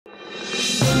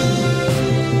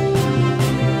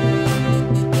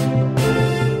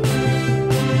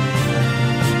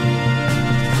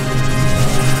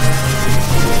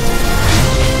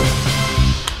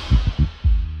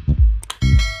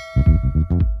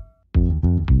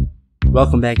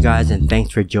Welcome back guys, and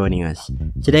thanks for joining us.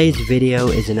 Today's video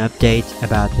is an update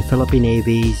about the Philippine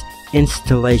Navy's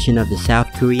installation of the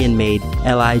South Korean made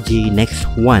LIG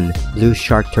NEX1 Blue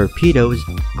Shark Torpedoes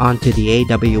onto the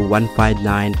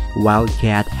AW159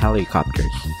 Wildcat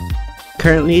helicopters.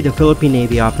 Currently, the Philippine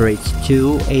Navy operates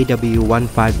two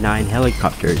AW159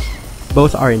 helicopters.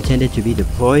 Both are intended to be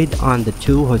deployed on the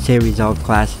two Jose Rizal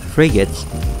class frigates,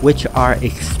 which are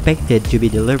expected to be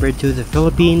delivered to the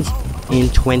Philippines in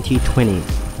 2020.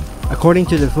 According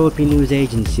to the Philippine news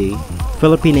agency,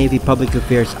 Philippine Navy Public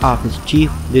Affairs Office Chief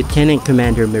Lieutenant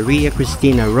Commander Maria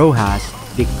Cristina Rojas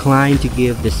declined to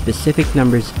give the specific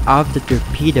numbers of the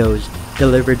torpedoes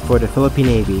delivered for the Philippine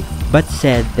Navy, but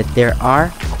said that there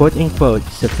are quote-unquote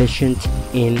sufficient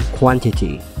in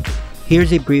quantity.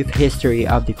 Here's a brief history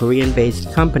of the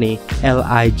Korean-based company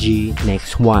LIG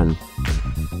NEX1.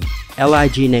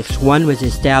 LIG NEX1 was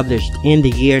established in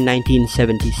the year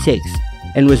 1976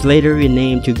 and was later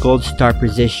renamed to Gold Star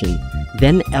Precision,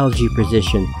 then LG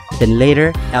Precision, then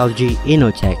later LG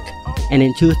Inotech, and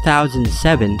in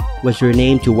 2007 was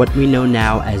renamed to what we know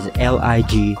now as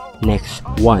LIG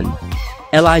NEX1.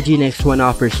 LIG NEX1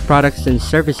 offers products and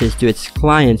services to its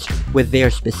clients with their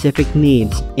specific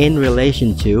needs in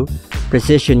relation to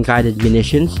precision-guided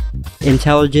munitions,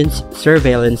 intelligence,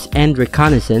 surveillance and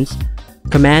reconnaissance,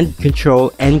 command,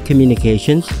 control and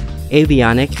communications,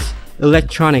 avionics,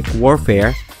 electronic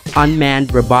warfare,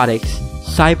 unmanned robotics,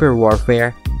 cyber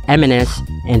warfare, M&S,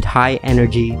 and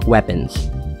high-energy weapons.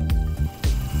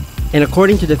 And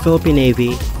according to the Philippine Navy,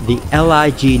 the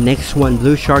LIG NEX1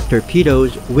 Blue Shark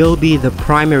Torpedoes will be the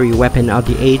primary weapon of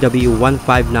the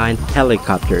AW159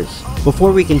 helicopters.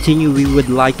 Before we continue, we would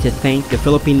like to thank the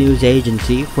Philippine News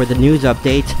Agency for the news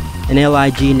update and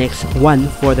LIG NEX1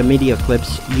 for the media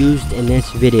clips used in this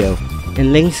video,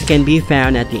 and links can be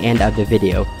found at the end of the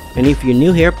video. And if you're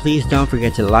new here, please don't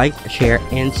forget to like, share,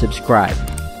 and subscribe.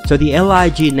 So the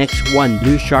LIG NEX1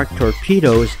 Blue Shark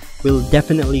Torpedoes will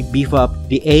definitely beef up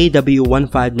the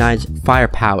AW159's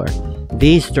firepower.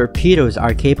 These torpedoes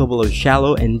are capable of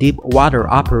shallow and deep water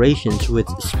operations with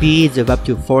speeds of up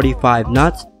to 45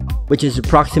 knots, which is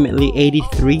approximately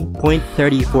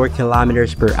 83.34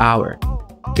 kilometers per hour.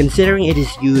 Considering it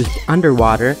is used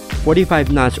underwater,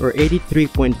 45 knots or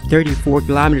 83.34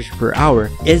 kilometers per hour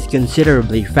is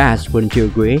considerably fast, wouldn't you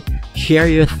agree? Share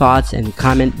your thoughts and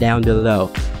comment down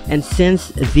below. And since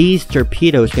these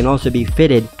torpedoes can also be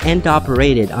fitted and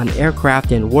operated on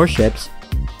aircraft and warships,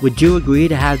 would you agree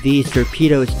to have these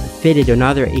torpedoes fitted on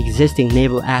other existing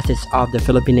naval assets of the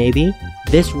Philippine Navy?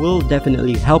 This will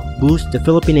definitely help boost the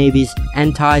Philippine Navy's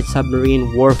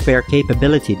anti-submarine warfare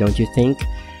capability, don't you think?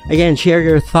 Again, share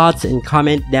your thoughts and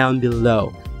comment down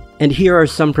below. And here are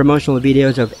some promotional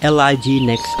videos of LIG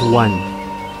NEX1.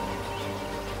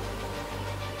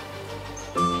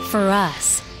 For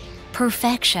us,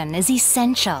 perfection is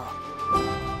essential.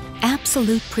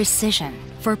 Absolute precision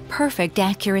for perfect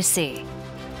accuracy.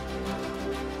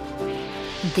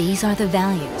 These are the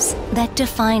values that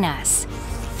define us.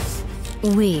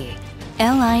 We,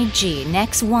 LIG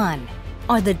NEX1,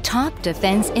 are the top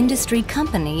defense industry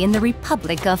company in the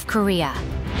Republic of Korea.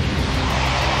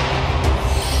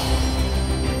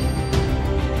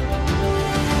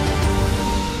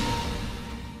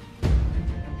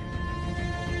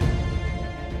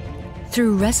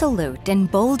 Through resolute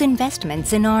and bold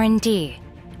investments in R&D,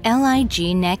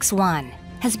 LIG NEX1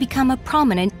 has become a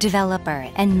prominent developer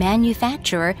and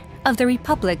manufacturer of the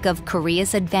Republic of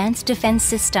Korea's advanced defense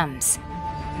systems.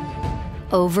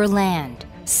 Over land,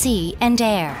 sea, and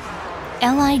air,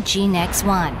 LIG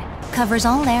NEX1 covers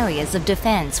all areas of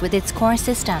defense with its core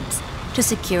systems to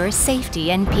secure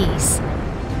safety and peace.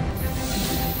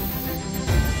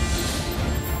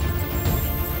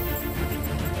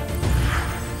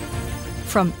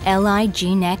 From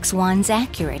LIG NEX1's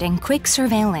accurate and quick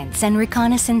surveillance and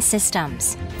reconnaissance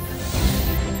systems,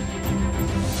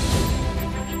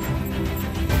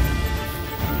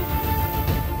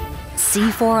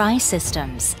 C4I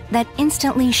systems that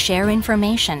instantly share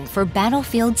information for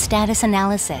battlefield status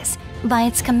analysis by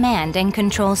its command and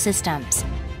control systems,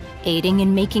 aiding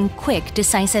in making quick,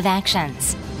 decisive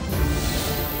actions.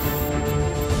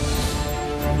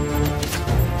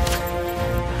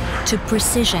 To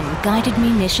precision-guided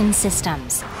munition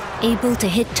systems, able to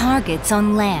hit targets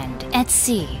on land, at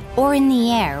sea, or in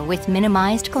the air with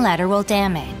minimized collateral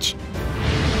damage.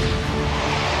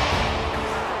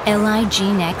 LIG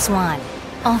NEX1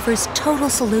 offers total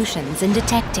solutions in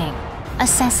detecting,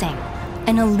 assessing,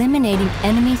 and eliminating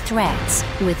enemy threats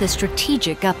with a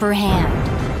strategic upper hand.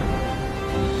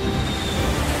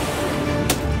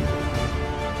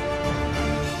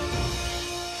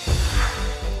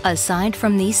 Aside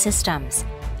from these systems,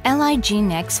 LIG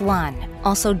NEX1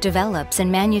 also develops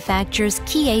and manufactures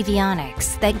key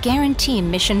avionics that guarantee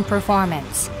mission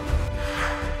performance,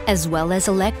 as well as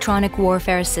electronic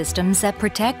warfare systems that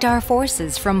protect our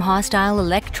forces from hostile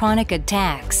electronic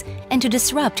attacks and to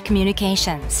disrupt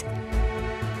communications.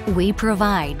 We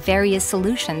provide various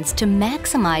solutions to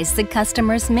maximize the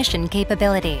customer's mission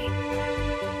capability.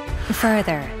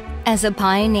 Further, as a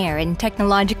pioneer in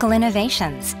technological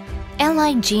innovations,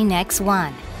 LIG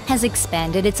NEX1 has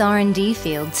expanded its R&D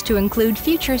fields to include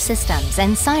future systems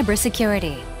and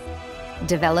cybersecurity,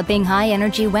 developing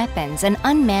high-energy weapons and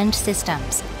unmanned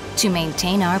systems to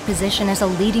maintain our position as a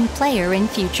leading player in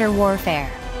future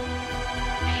warfare.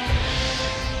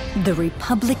 The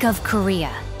Republic of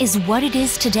Korea is what it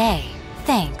is today,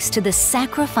 thanks to the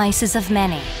sacrifices of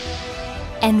many.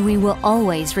 And we will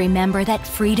always remember that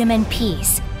freedom and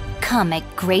peace come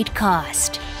at great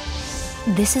cost.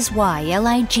 This is why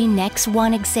LIG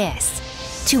NEX1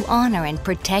 exists, to honor and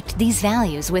protect these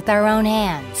values with our own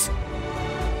hands.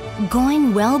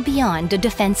 Going well beyond a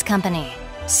defense company,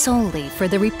 solely for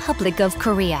the Republic of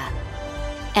Korea,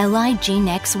 LIG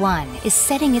NEX1 is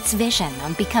setting its vision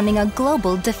on becoming a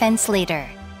global defense leader.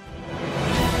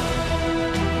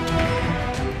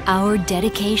 Our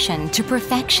dedication to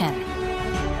perfection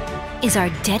is our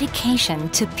dedication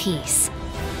to peace.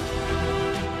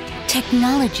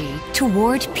 Technology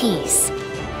toward peace.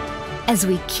 As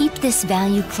we keep this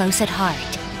value close at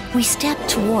heart, we step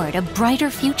toward a brighter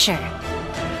future.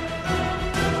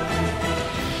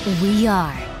 We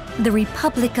are the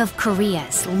Republic of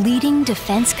Korea's leading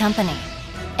defense company,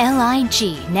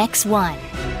 LIG NEX1.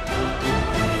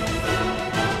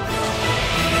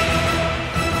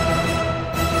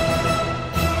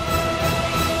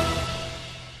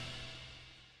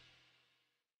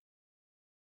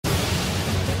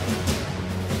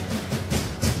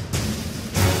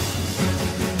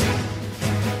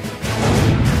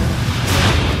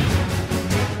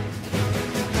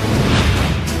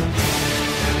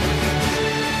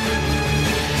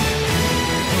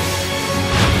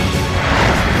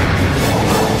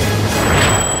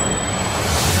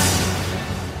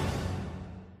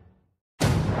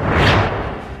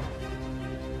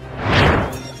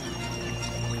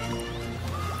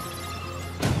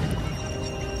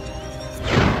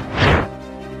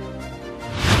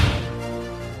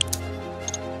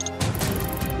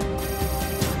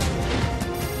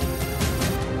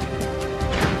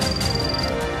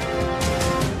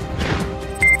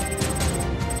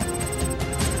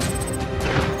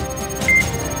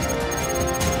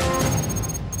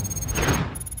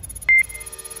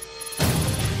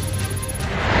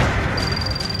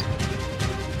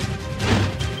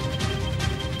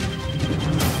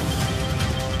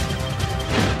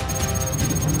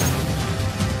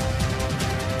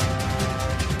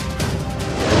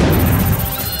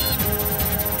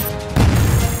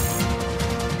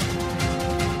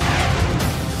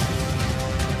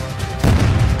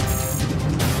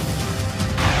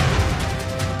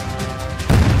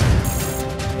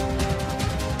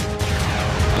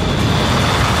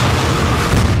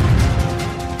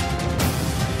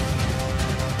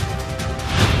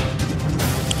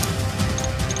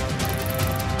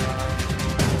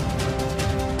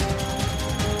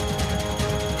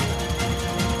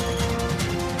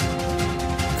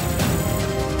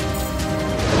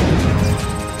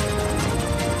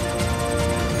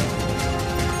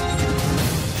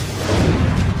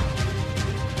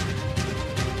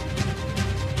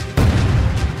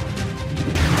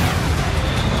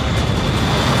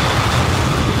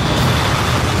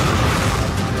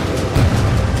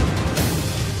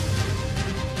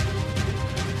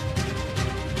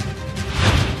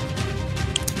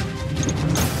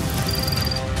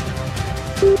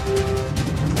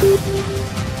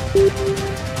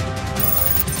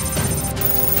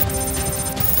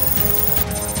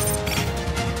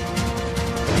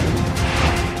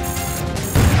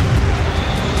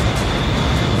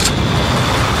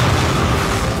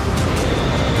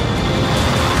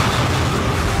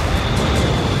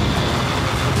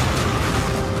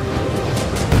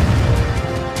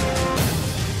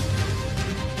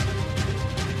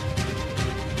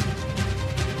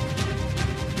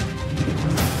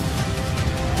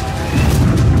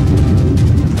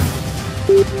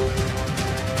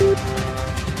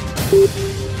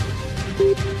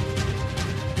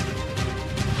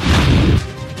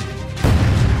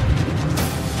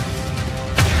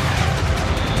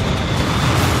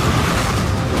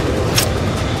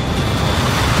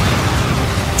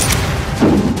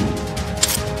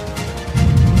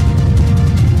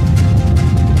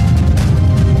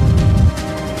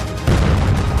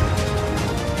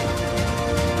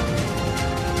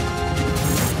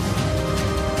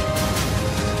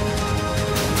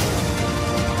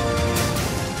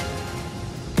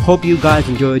 Hope you guys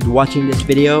enjoyed watching this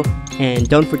video, and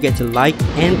don't forget to like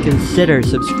and consider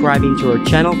subscribing to our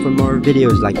channel for more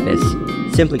videos like this.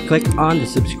 Simply click on the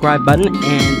subscribe button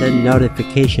and the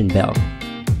notification bell.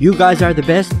 You guys are the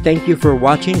best. Thank you for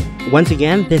watching. Once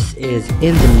again, this is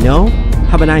In the Know.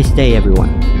 Have a nice day,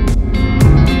 everyone.